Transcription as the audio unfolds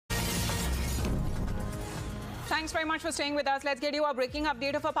Thanks very much for staying with us. Let's get you a breaking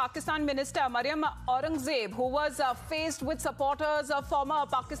update of a Pakistan Minister Marriyum Aurangzeb, who was faced with supporters of former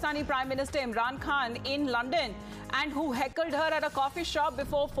Pakistani Prime Minister Imran Khan in London and who heckled her at a coffee shop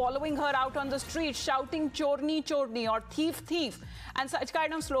before following her out on the street shouting chorni chorni or thief thief and such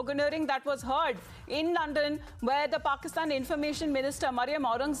kind of sloganeering that was heard in London, where the Pakistan Information Minister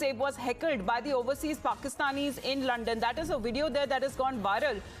Marriyum Aurangzeb was heckled by the overseas Pakistanis in London. That is a video there that has gone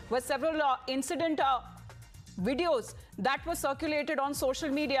viral, where several incident videos that were circulated on social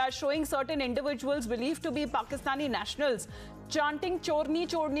media showing certain individuals believed to be Pakistani nationals chanting chorni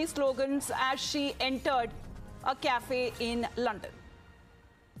chorni slogans as she entered a cafe in London.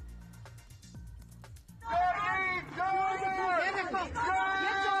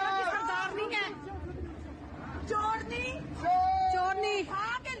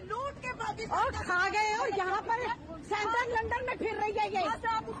 और खा गए और यहाँ पर central London में फिर रही है ये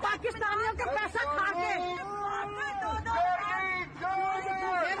पाकिस्तानियों का पैसा खा के।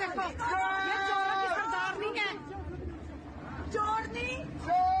 ये देखो, ये चोरों की सरदारनी है। चोरनी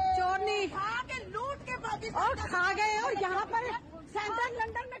चोरनी खा के लूट के पाकिस्तान और खा गए और यहाँ पर सेंट्रल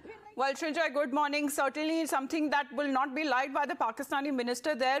लंदन में फिर। Well, Shrinjoy, good morning. Certainly something that will not be liked by the Pakistani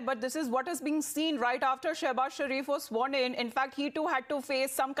minister there, but this is what is being seen right after Shehbaz Sharif was sworn in. In fact, he too had to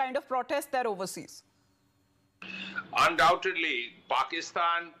face some kind of protest there overseas. Undoubtedly,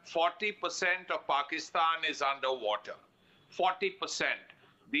 Pakistan, 40% of Pakistan is underwater. 40%.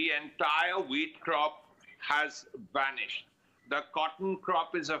 The entire wheat crop has vanished. The cotton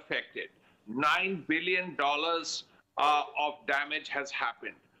crop is affected. $9 billion of damage has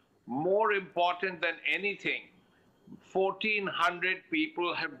happened. More important than anything, 1,400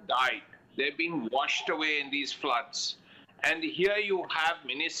 people have died. They've been washed away in these floods. And here you have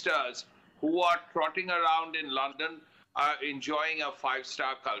ministers who are trotting around in London enjoying a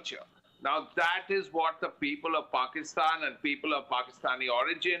five-star culture. Now that is what the people of Pakistan and people of Pakistani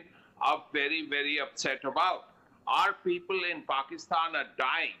origin are very, very upset about. Our people in Pakistan are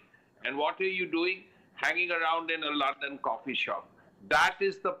dying. And what are you doing? Hanging around in a London coffee shop. That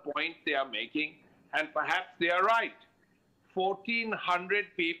is the point they are making, and perhaps they are right. 1,400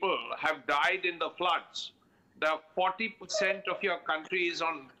 people have died in the floods. The 40% of your country is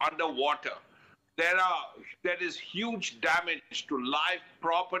underwater. There is huge damage to life,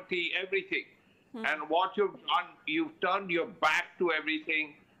 property, everything. And what you've done, you've turned your back to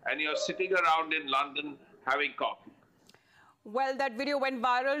everything, and you're sitting around in London having coffee. Well, that video went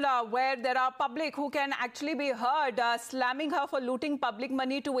viral where there are public who can actually be heard slamming her for looting public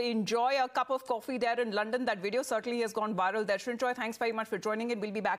money to enjoy a cup of coffee there in London. That video certainly has gone viral there. Shrinjoy, thanks very much for joining in. We'll be back.